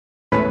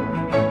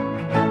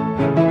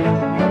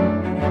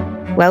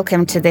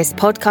Welcome to this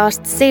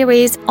podcast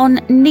series on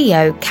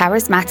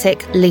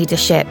Neocharismatic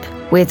leadership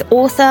with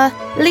author,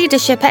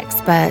 leadership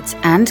expert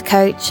and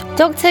coach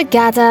Dr.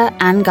 Gada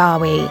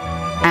Angawi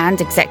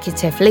and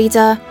executive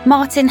leader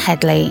Martin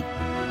Headley,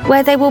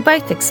 where they will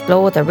both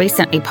explore the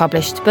recently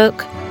published book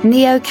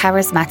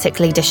Neocharismatic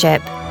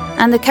Leadership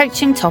and the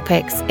coaching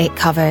topics it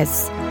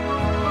covers.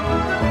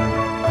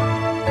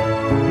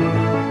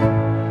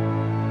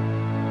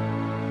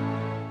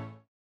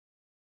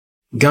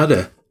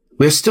 Gada,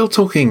 we're still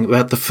talking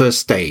about the first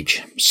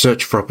stage,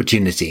 search for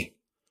opportunity,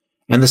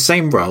 and the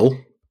same role,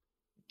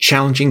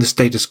 challenging the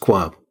status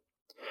quo.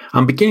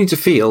 I'm beginning to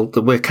feel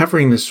that we're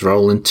covering this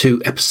role in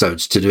 2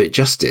 episodes to do it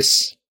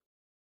justice.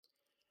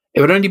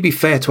 It would only be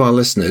fair to our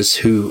listeners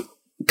who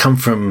come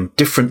from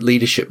different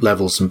leadership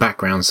levels and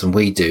backgrounds than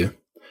we do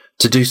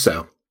to do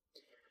so.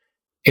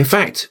 In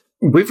fact,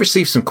 we've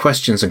received some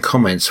questions and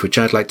comments which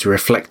I'd like to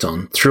reflect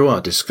on through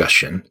our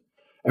discussion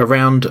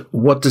around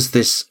what does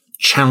this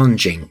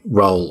challenging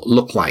role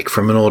look like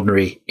from an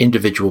ordinary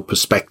individual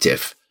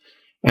perspective.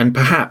 And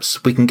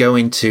perhaps we can go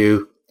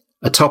into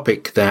a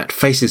topic that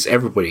faces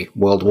everybody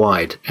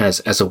worldwide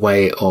as a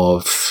way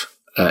of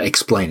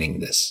explaining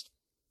this.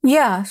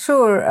 Yeah,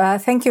 sure.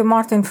 Thank you,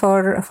 Martin,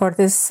 for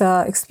this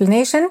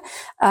explanation.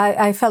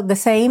 I felt the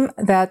same,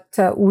 that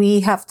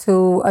we have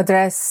to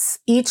address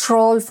each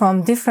role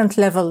from different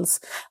levels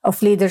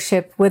of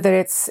leadership, whether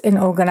it's in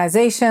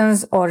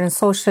organizations or in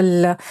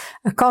social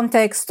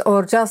context,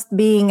 or just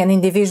being an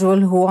individual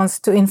who wants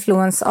to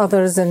influence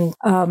others and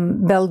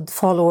build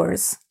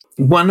followers.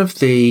 One of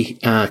the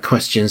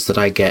questions that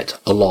I get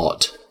a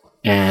lot,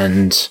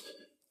 and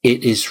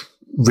it is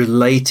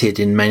related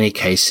in many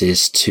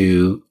cases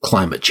to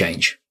climate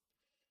change.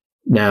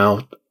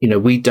 Now,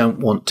 we don't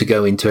want to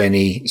go into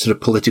any sort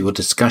of political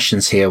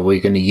discussions here. We're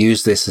going to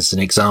use this as an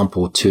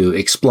example to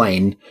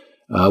explain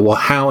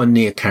how a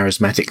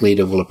neocharismatic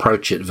leader will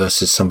approach it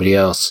versus somebody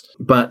else.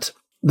 But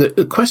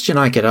the question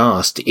I get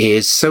asked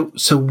is, so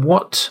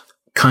what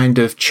kind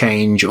of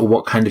change or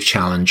what kind of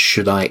challenge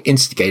should I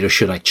instigate or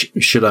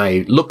should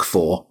I look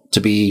for to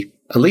be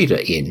a leader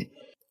in?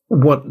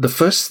 The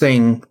first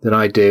thing that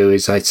I do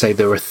is I'd say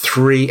there are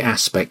 3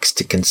 aspects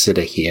to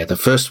consider here. The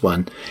first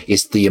one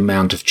is the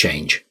amount of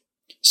change.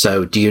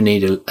 So do you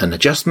need an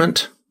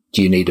adjustment?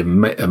 Do you need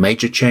a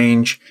major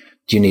change?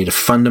 Do you need a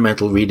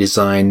fundamental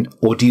redesign?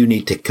 Or do you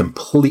need to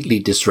completely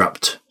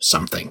disrupt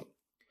something?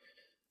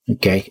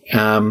 Okay.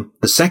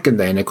 The second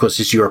then, of course,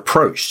 is your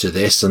approach to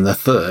this. And the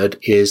third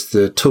is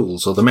the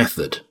tools or the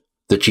method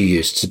that you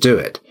use to do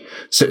it.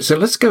 So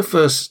let's go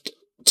first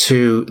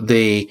to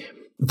the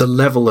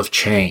level of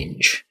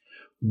change.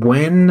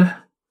 When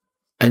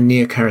a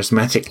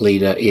neocharismatic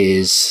leader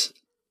is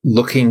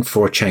looking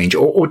for a change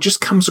or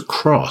just comes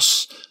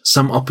across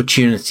some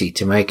opportunity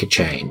to make a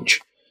change,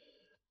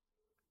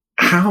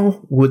 how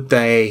would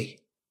they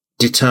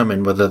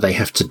determine whether they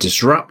have to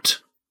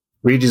disrupt,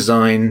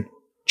 redesign,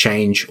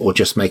 change, or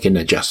just make an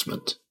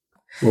adjustment?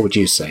 What would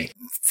you say?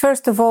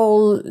 First of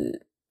all,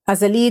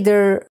 as a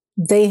leader,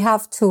 they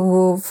have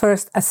to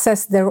first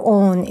assess their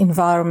own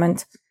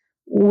environment,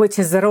 which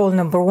is the role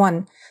number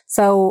 1.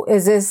 So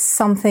is this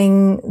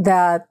something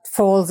that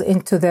falls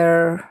into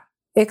their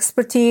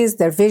expertise,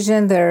 their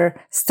vision,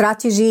 their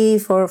strategy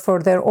for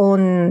their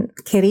own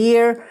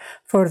career,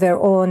 for their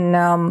own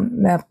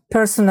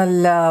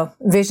personal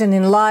vision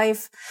in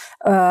life?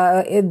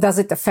 Does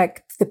it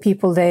affect the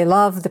people they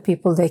love, the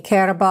people they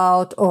care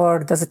about,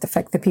 or does it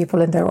affect the people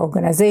in their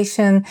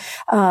organization,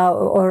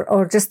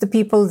 or just the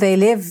people they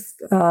live,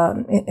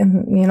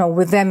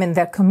 with them in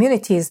their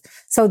communities?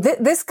 So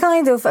this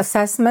kind of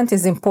assessment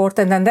is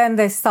important, and then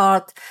they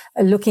start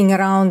looking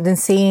around and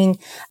seeing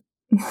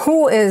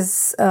who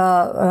is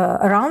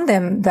around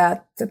them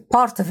that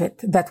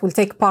will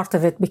take part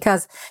of it,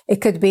 because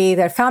it could be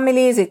their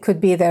families, it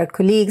could be their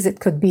colleagues, it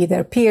could be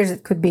their peers,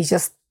 it could be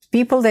just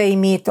people they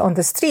meet on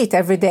the street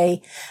every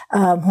day,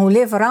 who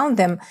live around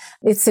them.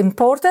 It's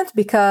important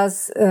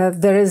because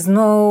there is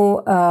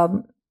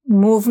no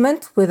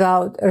movement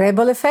without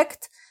ripple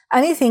effect.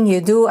 Anything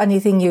you do,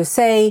 anything you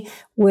say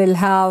will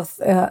have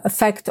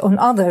effect on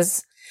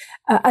others.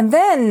 And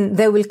then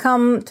they will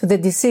come to the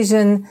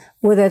decision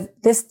whether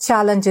this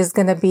challenge is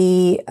going to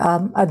be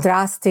a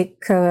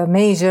drastic,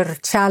 major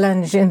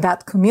challenge in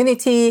that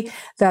community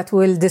that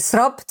will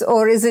disrupt,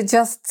 or is it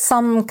just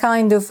some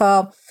kind of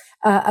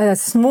a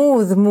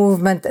smooth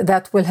movement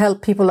that will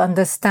help people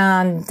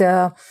understand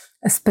a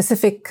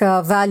specific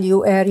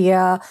value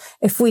area.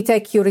 If we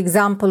take your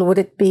example, would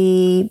it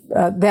be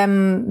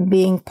them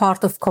being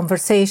part of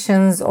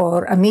conversations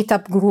or a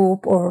meetup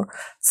group or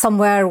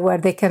somewhere where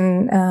they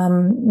can,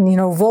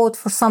 vote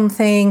for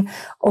something?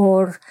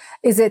 Or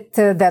is it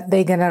that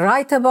they're going to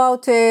write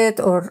about it?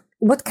 Or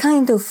what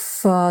kind of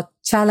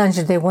challenge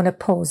they want to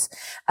pose?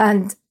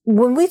 And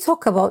when we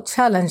talk about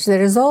challenge,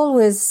 there is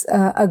always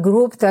a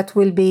group that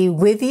will be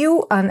with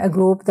you and a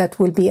group that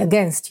will be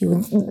against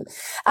you.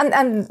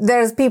 And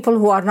there's people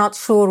who are not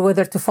sure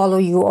whether to follow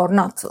you or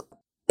not.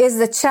 Is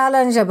the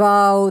challenge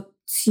about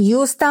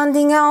you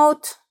standing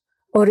out,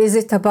 or is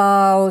it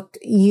about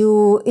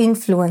you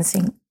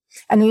influencing?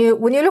 And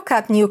when you look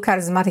at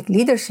Neocharismatic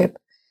leadership,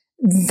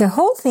 the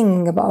whole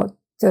thing about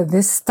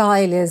this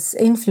style is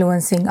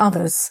influencing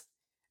others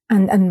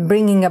and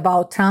bringing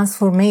about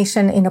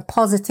transformation in a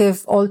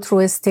positive,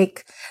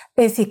 altruistic,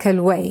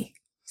 ethical way.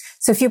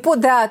 So if you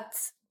put that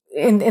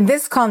in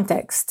this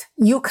context,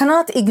 you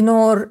cannot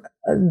ignore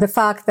the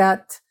fact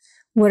that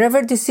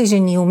whatever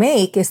decision you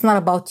make, it's not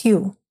about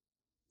you.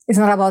 It's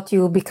not about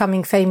you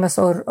becoming famous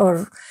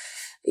or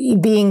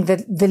being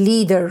the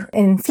leader,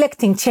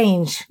 inflicting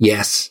change.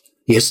 Yes,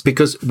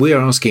 because we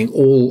are asking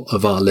all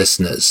of our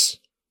listeners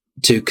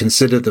to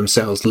consider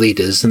themselves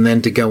leaders and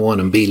then to go on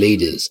and be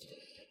leaders.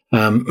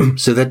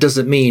 So that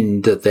doesn't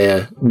mean that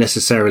they're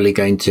necessarily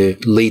going to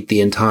lead the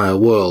entire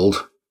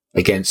world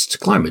against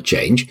climate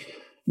change.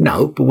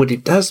 No, but what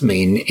it does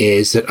mean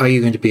is that, are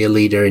you going to be a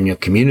leader in your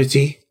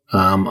community?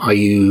 Are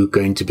you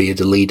going to be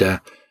the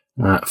leader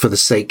for the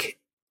sake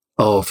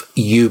of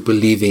you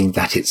believing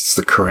that it's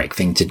the correct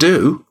thing to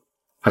do,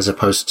 as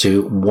opposed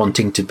to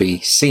wanting to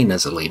be seen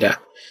as a leader?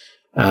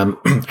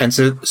 And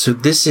so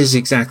this is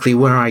exactly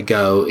where I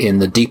go in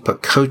the deeper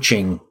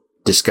coaching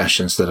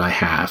discussions that I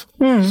have.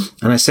 And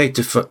I say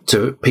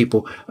to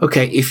people,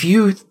 okay, if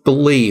you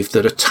believe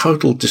that a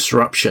total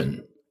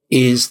disruption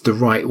is the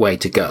right way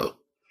to go,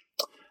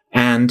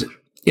 and,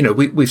 you know,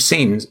 we've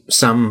seen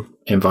some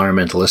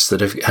environmentalists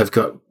that have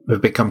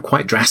become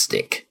quite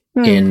drastic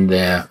in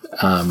their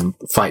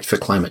fight for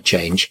climate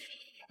change,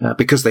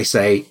 because they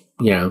say,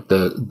 you know,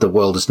 the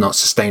world is not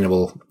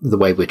sustainable the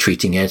way we're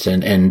treating it,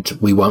 and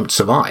we won't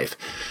survive.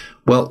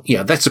 Well,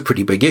 yeah, that's a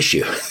pretty big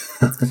issue.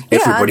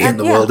 Everybody in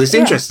the world is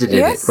interested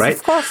in it, right?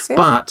 Of course, yeah.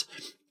 But,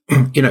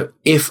 you know,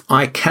 if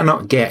I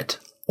cannot get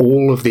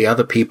all of the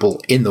other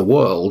people in the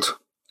world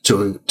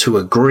to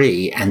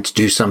agree and to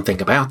do something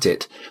about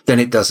it, then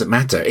it doesn't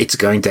matter. It's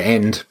going to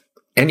end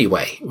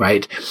anyway,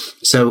 right?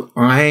 So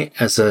I,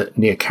 as a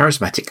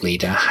Neocharismatic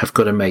leader, have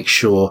got to make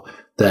sure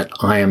that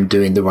I am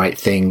doing the right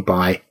thing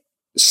by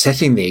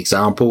setting the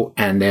example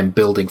and then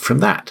building from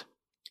that.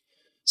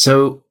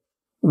 So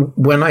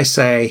when I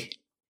say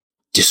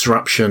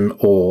disruption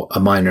or a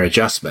minor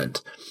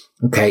adjustment,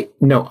 okay,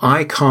 no,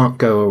 I can't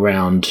go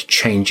around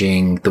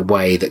changing the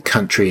way that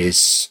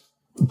countries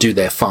do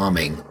their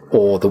farming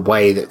or the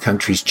way that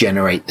countries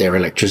generate their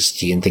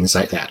electricity and things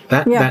like that.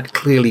 That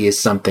clearly is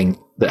something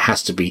that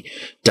has to be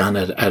done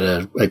at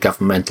a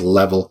governmental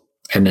level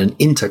and an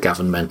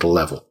intergovernmental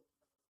level.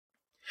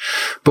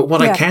 But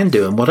what I can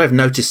do, and what I've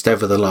noticed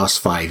over the last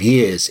 5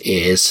 years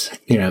is,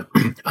 you know,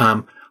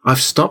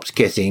 I've stopped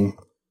getting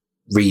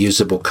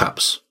reusable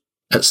cups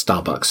at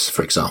Starbucks,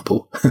 for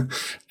example.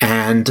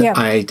 And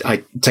I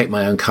take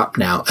my own cup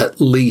now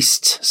at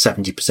least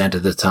 70%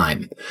 of the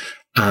time.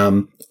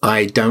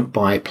 I don't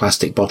buy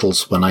plastic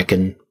bottles when I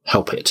can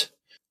help it.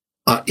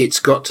 It's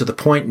got to the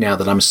point now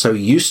that I'm so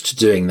used to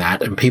doing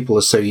that, and people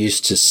are so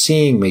used to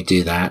seeing me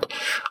do that,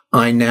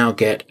 I now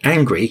get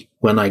angry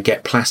when I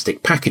get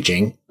plastic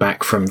packaging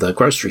back from the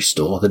grocery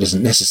store that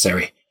isn't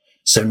necessary.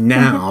 So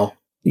now,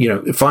 you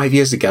know, 5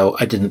 years ago,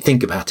 I didn't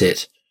think about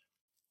it.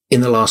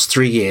 In the last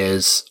 3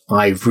 years,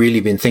 I've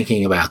really been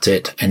thinking about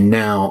it. And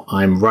now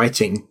I'm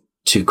writing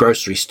to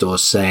grocery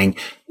stores saying,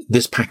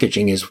 this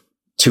packaging is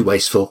too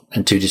wasteful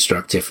and too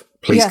destructive.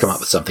 Please come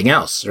up with something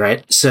else,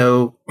 right?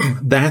 So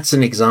that's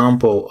an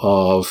example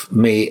of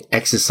me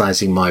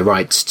exercising my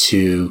rights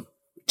to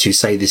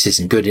say this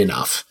isn't good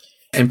enough.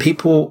 And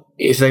people,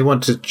 if they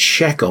want to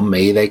check on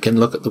me, they can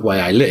look at the way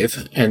I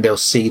live and they'll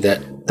see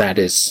that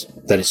is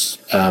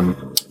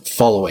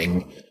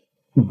following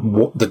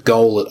the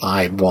goal that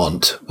I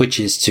want, which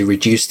is to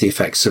reduce the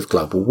effects of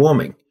global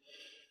warming.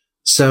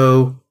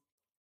 So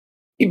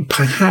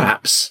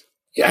perhaps,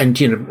 and,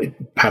 you know,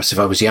 perhaps if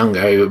I was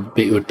younger,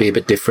 it would be a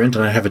bit different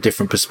and I'd have a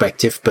different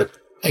perspective. But,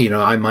 you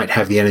know, I might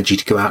have the energy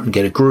to go out and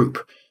get a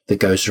group that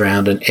goes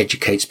around and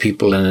educates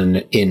people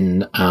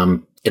in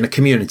a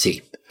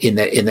community, in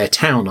their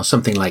town or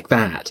something like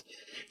that.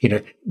 You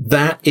know,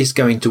 that is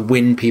going to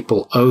win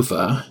people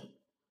over,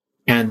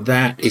 and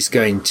that is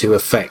going to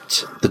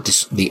affect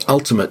the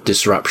ultimate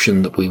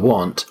disruption that we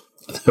want,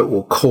 that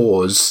will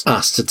cause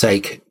us to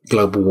take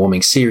global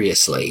warming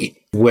seriously.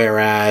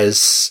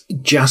 Whereas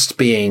just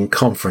being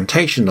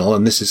confrontational,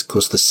 and this is, of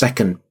course, the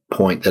second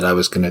point that I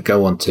was going to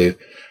go on to,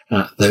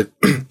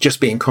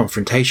 just being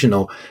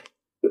confrontational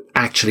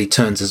actually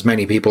turns as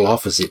many people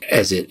off as it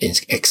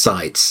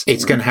excites.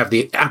 It's going to have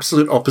the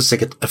absolute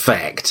opposite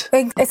effect.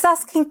 It's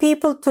asking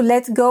people to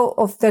let go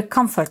of their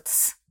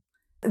comforts.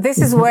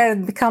 This is where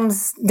it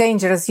becomes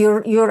dangerous.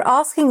 You're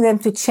asking them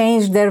to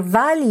change their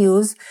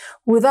values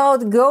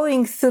without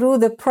going through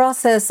the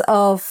process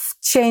of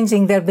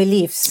changing their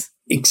beliefs.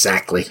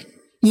 Exactly.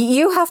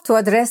 You have to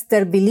address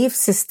their belief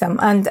system.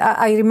 And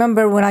I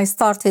remember when I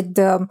started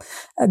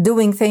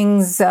doing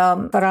things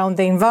around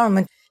the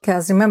environment,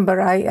 because remember,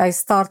 I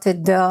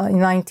started in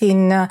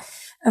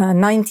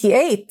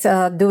 1998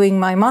 doing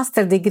my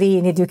master's degree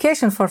in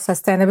education for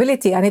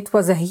sustainability. And it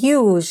was a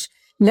huge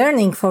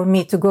learning for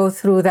me to go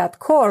through that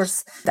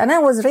course. And I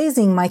was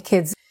raising my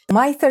kids.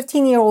 My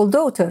 13-year-old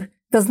daughter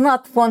does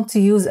not want to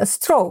use a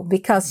straw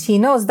because she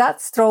knows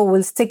that straw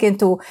will stick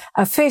into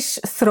a fish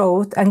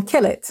throat and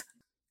kill it.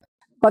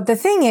 But the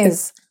thing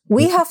is,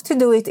 we have to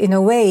do it in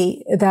a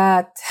way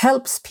that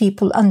helps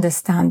people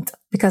understand,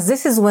 because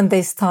this is when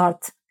they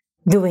start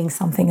doing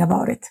something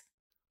about it.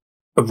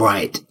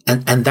 Right.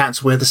 And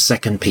that's where the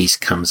second piece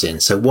comes in.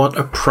 So what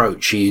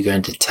approach are you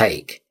going to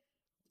take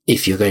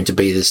if you're going to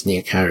be this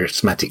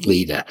neocharismatic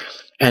leader?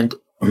 And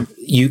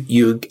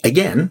you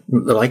again,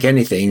 like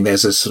anything,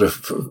 there's a sort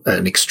of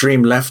an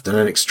extreme left and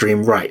an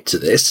extreme right to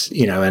this,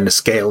 and a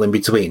scale in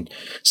between.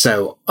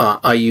 So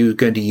are you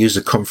going to use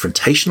a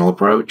confrontational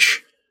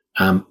approach,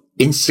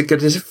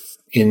 instigative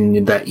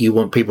in that you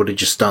want people to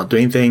just start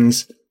doing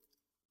things,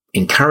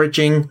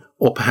 encouraging,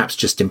 or perhaps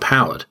just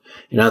empowered?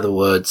 In other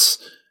words,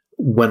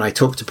 when I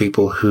talk to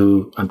people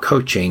who I'm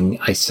coaching,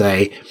 I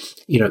say,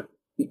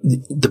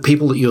 the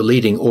people that you're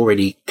leading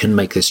already can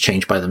make this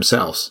change by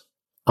themselves.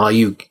 Are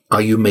you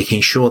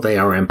making sure they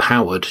are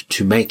empowered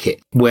to make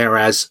it?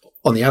 Whereas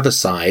on the other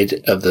side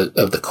of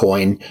the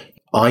coin,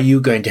 are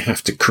you going to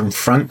have to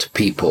confront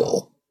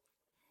people?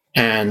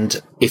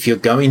 And if you're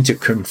going to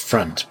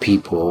confront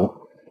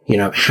people,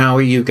 how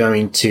are you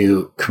going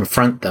to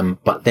confront them,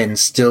 but then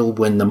still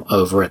win them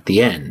over at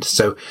the end?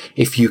 So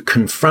if you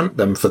confront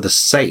them for the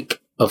sake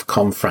of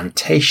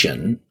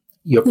confrontation,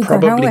 you're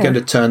probably going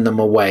to turn them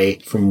away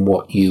from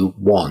what you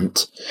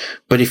want.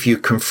 But if you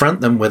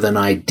confront them with an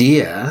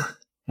idea,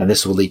 and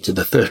this will lead to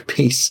the third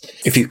piece,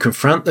 if you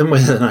confront them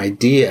with an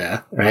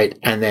idea, right,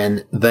 and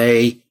then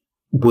they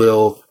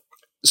will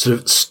sort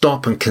of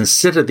stop and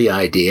consider the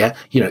idea,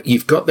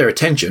 you've got their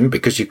attention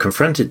because you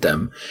confronted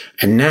them.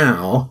 And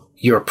now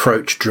your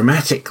approach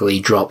dramatically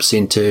drops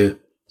into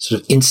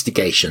sort of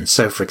instigation.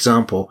 So, for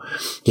example,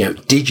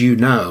 did you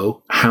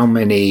know how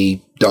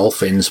many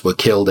dolphins were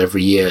killed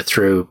every year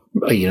through,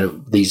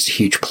 these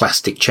huge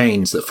plastic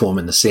chains that form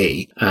in the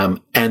sea?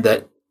 And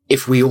that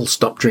if we all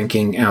stopped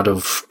drinking out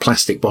of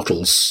plastic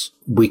bottles,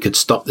 we could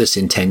stop this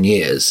in 10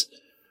 years.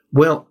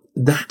 Well,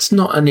 that's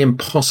not an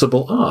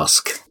impossible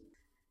ask.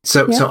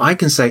 So I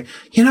can say,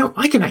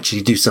 I can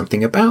actually do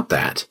something about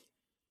that.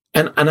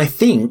 And I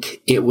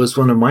think it was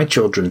one of my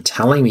children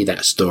telling me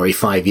that story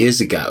 5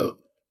 years ago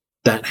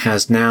that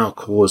has now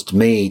caused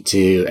me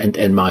to,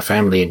 and my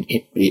family and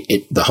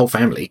the whole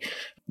family,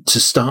 to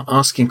start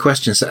asking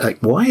questions like,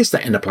 why is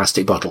that in a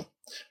plastic bottle?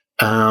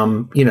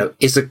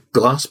 Is a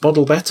glass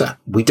bottle better?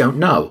 We don't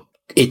know.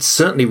 It's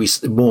certainly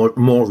more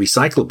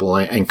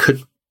recyclable and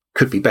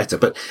could be better.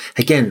 But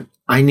again,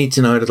 I need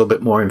to know a little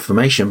bit more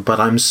information, but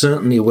I'm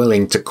certainly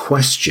willing to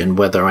question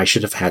whether I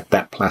should have had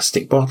that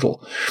plastic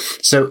bottle.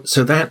 So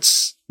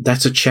that's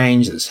a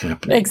change that's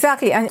happening.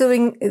 Exactly. And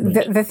doing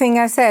the thing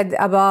I said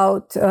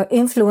about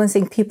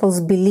influencing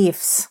people's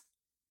beliefs.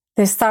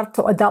 They start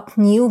to adopt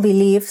new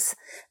beliefs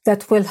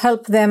that will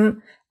help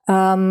them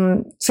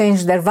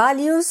change their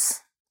values,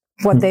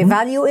 what they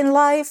value in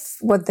life,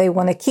 what they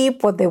want to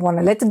keep, what they want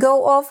to let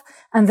go of,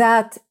 and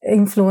that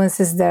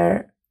influences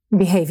their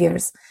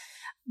behaviors.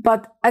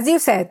 But as you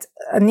said,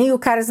 a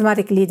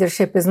neocharismatic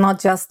leadership is not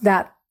just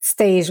that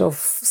stage of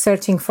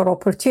searching for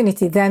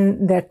opportunity.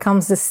 Then there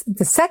comes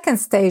the second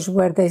stage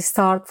where they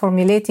start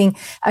formulating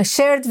a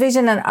shared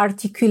vision and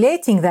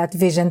articulating that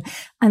vision.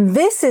 And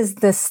this is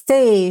the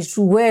stage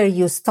where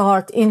you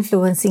start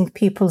influencing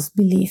people's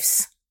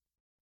beliefs.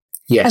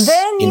 Yes, and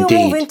then you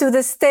indeed. move into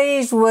the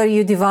stage where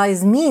you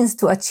devise means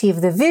to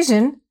achieve the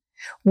vision,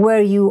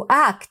 where you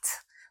act,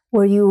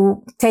 where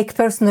you take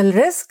personal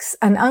risks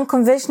and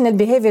unconventional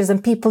behaviors,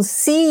 and people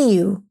see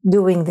you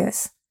doing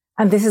this.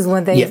 And this is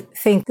when they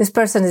think this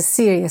person is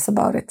serious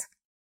about it.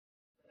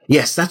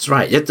 Yes, that's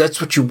right.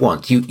 That's what you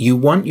want. You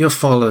want your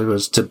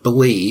followers to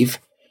believe,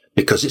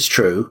 because it's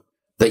true,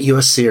 that you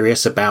are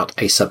serious about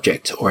a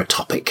subject or a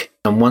topic.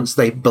 And once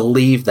they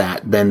believe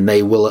that, then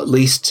they will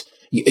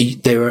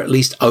they're at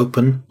least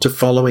open to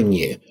following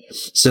you.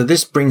 So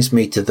this brings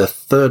me to the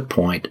third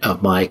point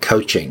of my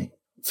coaching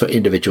for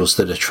individuals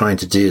that are trying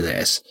to do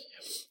this.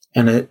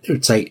 And I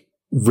would say,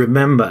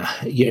 remember,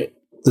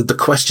 the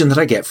question that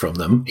I get from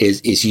them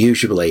is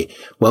usually,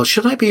 well,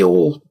 should I be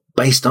all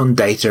based on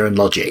data and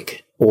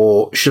logic,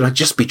 or should I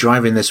just be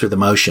driving this with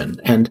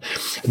emotion? And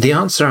the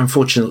answer,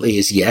 unfortunately,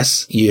 is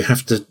yes. You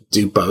have to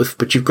do both,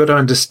 but you've got to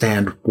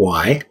understand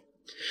why.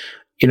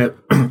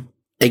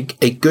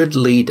 A good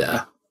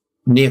leader,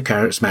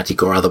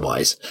 neocharismatic or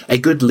otherwise, a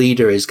good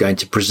leader is going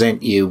to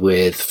present you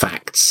with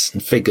facts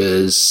and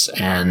figures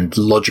and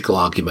logical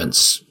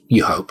arguments,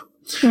 you hope.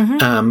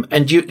 Mm-hmm.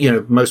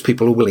 And most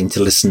people are willing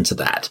to listen to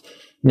that.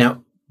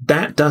 Now,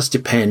 that does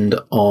depend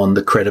on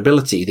the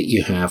credibility that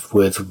you have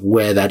with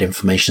where that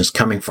information is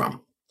coming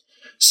from.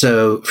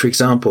 So, for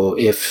example,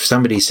 if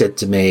somebody said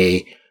to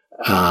me,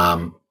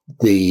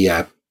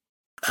 the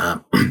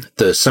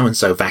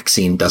so-and-so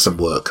vaccine doesn't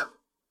work,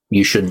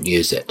 you shouldn't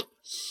use it.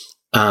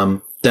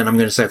 Then I'm going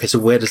to say, okay, so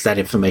where does that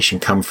information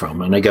come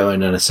from? And I go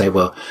in and I say,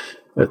 well,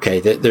 okay,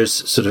 there's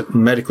sort of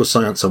medical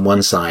science on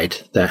one side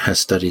that has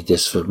studied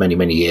this for many,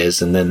 many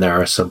years. And then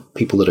there are some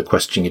people that are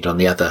questioning it on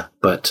the other,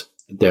 but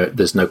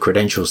there's no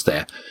credentials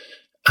there.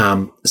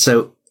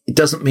 So it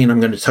doesn't mean I'm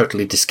going to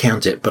totally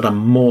discount it, but I'm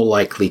more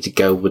likely to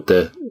go with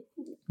the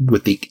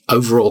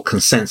overall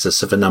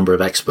consensus of a number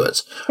of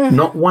experts. Mm-hmm.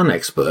 Not one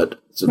expert,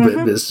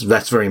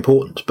 that's very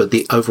important, but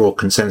the overall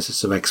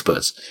consensus of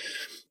experts.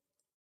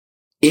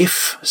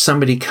 If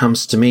somebody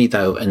comes to me,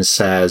 though, and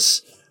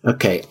says,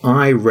 okay,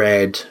 I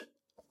read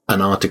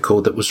an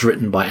article that was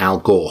written by Al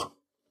Gore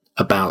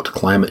about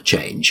climate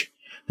change,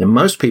 then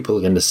most people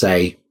are going to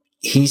say,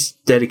 he's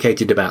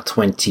dedicated about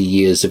 20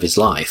 years of his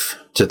life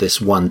to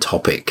this one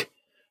topic.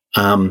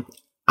 I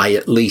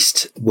at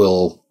least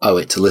will owe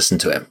it to listen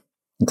to him.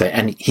 Okay.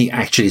 And he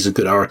actually is a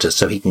good orator,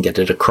 so he can get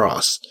it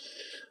across.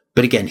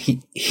 But again,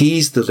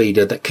 he's the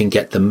leader that can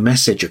get the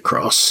message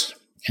across.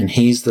 And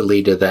he's the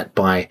leader that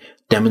by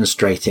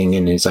demonstrating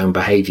in his own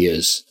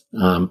behaviors,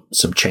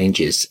 some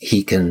changes,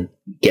 he can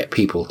get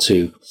people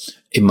to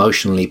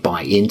emotionally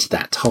buy into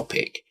that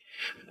topic.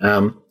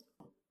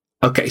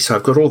 Okay, so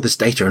I've got all this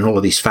data and all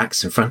of these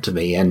facts in front of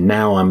me, and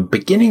now I'm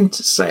beginning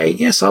to say,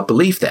 yes, I'll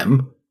believe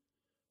them,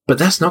 but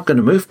that's not going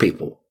to move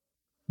people.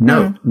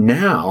 No,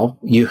 now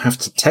you have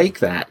to take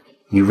that.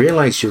 You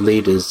realize you're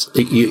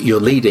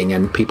leading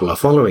and people are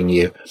following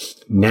you.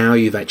 Now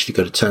you've actually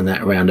got to turn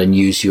that around and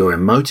use your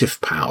emotive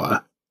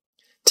power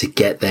to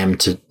get them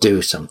to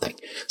do something.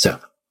 So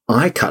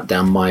I cut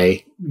down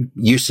my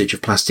usage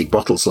of plastic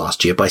bottles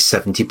last year by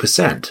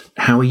 70%.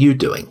 How are you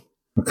doing?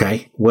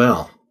 Okay,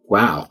 well,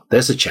 wow,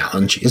 there's a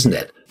challenge, isn't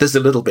it? There's a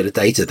little bit of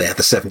data there,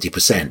 the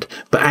 70%,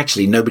 but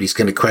actually nobody's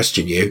going to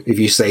question you. If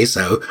you say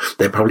so,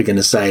 they're probably going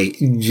to say,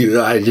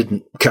 I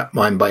didn't cut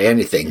mine by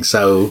anything,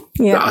 so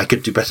I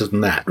could do better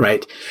than that,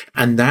 right?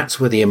 And that's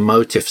where the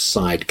emotive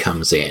side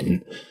comes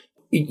in.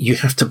 You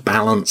have to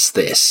balance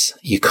this.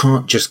 You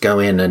can't just go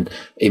in and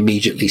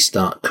immediately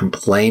start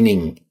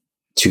complaining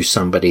to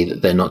somebody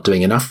that they're not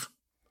doing enough,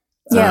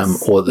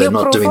 or they're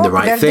not doing the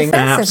right thing.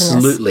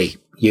 Absolutely.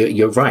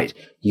 You're right.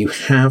 You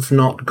have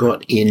not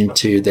got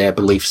into their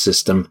belief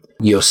system.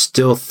 You're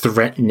still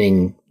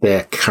threatening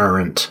their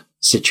current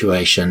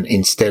situation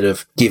instead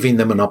of giving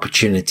them an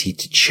opportunity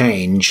to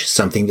change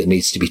something that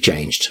needs to be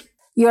changed.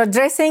 You're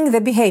addressing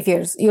the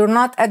behaviors. You're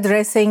not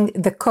addressing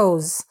the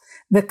cause.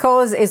 The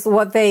cause is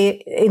what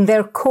in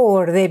their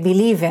core, they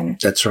believe in.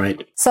 That's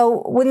right.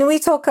 So when we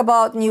talk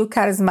about new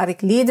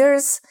charismatic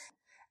leaders,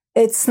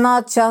 it's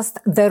not just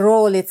the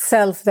role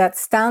itself that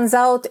stands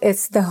out.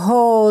 It's the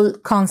whole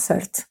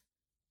concert.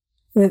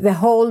 The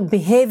whole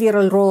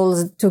behavioral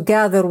roles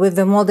together with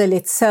the model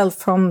itself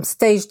from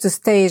stage to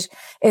stage.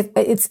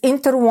 It's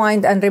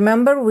intertwined. And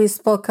remember, we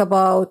spoke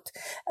about,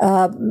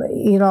 a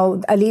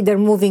leader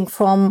moving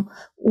from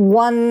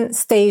one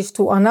stage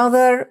to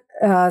another,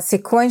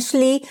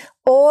 sequentially,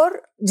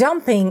 or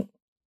jumping,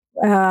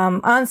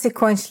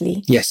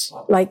 unsequentially. Yes.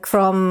 Like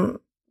from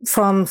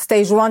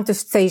stage 1 to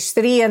stage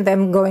 3, and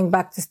then going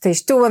back to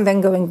stage 2, and then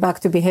going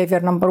back to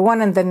behavior number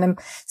 1. And then,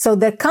 so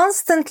they're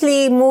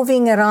constantly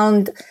moving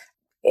around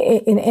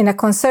in a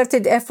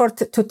concerted effort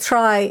to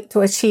try to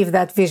achieve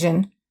that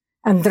vision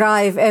and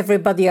drive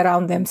everybody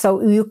around them.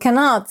 So you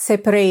cannot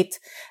separate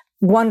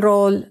one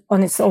role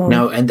on its own.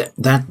 No, and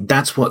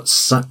that's what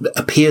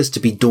appears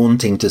to be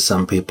daunting to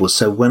some people.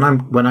 So when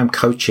I'm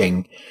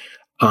coaching,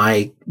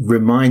 I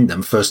remind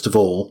them, first of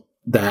all,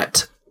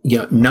 that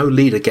no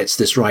leader gets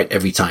this right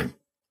every time.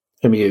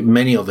 I mean,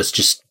 many of us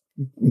just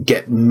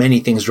get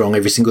many things wrong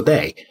every single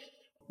day,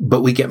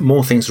 but we get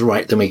more things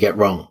right than we get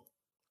wrong.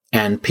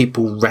 And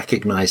people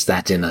recognize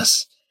that in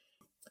us.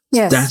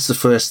 Yes. That's the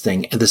first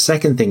thing. And the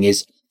second thing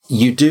is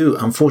you do,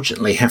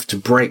 unfortunately, have to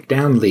break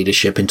down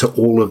leadership into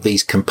all of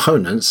these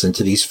components,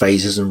 into these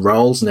phases and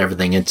roles and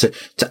everything, and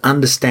to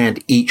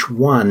understand each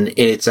one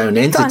in its own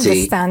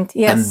entity.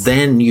 Yes. And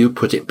then you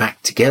put it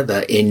back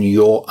together in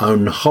your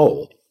own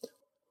whole.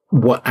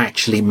 What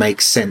actually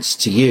makes sense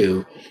to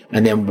you.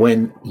 And then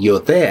when you're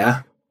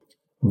there,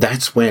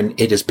 that's when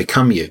it has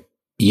become you.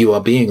 You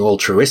are being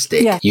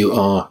altruistic. Yeah. You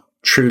are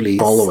truly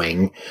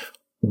following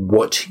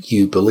what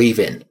you believe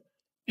in.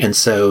 And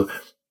so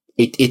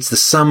it's the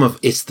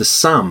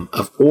sum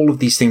of all of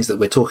these things that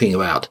we're talking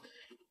about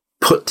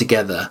put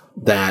together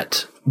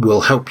that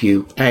will help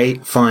you,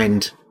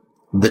 find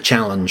the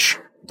challenge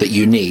that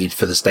you need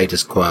for the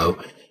status quo.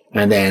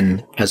 And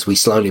then as we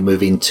slowly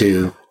move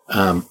into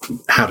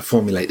how to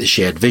formulate the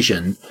shared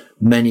vision,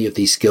 many of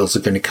these skills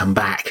are going to come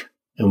back,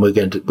 and we're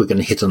going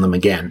to hit on them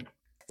again.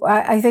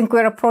 I think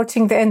we're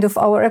approaching the end of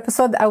our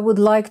episode. I would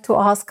like to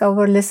ask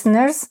our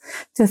listeners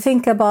to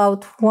think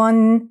about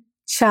one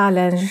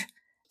challenge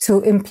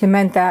to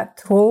implement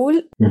that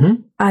role.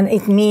 Mm-hmm. And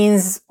it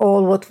means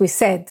all what we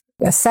said: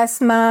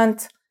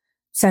 assessment,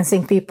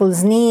 sensing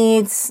people's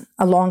needs,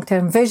 a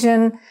long-term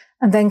vision,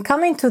 and then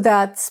come into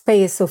that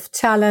space of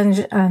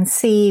challenge and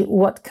see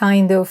what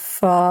kind of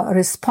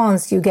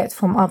response you get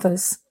from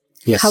others.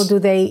 Yes. How do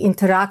they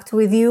interact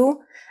with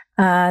you?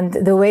 And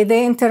the way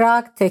they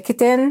interact, take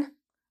it in,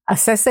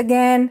 assess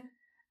again,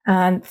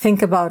 and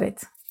think about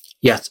it.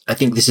 Yes, I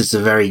think this is a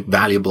very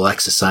valuable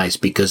exercise,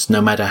 because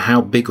no matter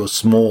how big or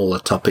small a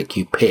topic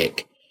you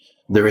pick,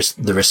 the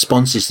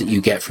responses that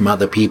you get from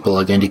other people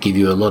are going to give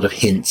you a lot of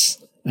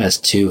hints as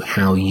to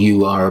how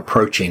you are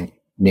approaching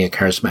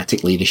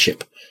Neocharismatic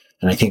leadership.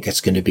 And I think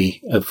that's going to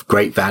be of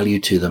great value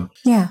to them.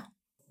 Yeah.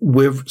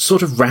 We're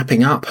sort of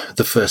wrapping up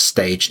the first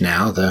stage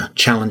now, the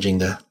challenging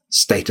the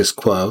status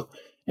quo.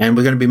 And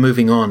we're going to be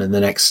moving on in the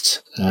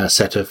next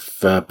set of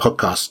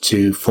podcasts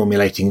to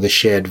formulating the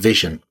shared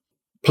vision.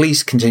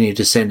 Please continue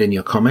to send in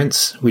your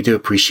comments. We do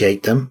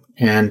appreciate them.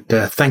 And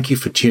thank you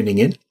for tuning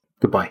in.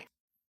 Goodbye.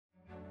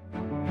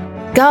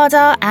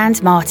 Garda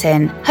and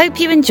Martin, hope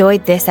you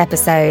enjoyed this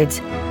episode.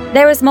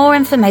 There is more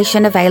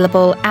information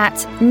available at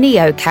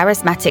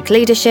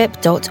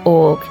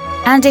neocharismaticleadership.org.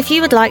 And if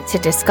you would like to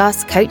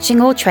discuss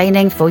coaching or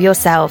training for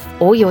yourself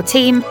or your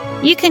team,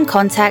 you can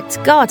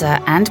contact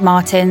Garda and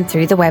Martin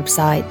through the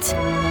website.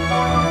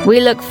 We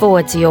look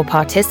forward to your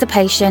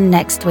participation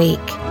next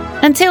week.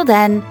 Until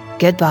then,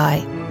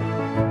 goodbye.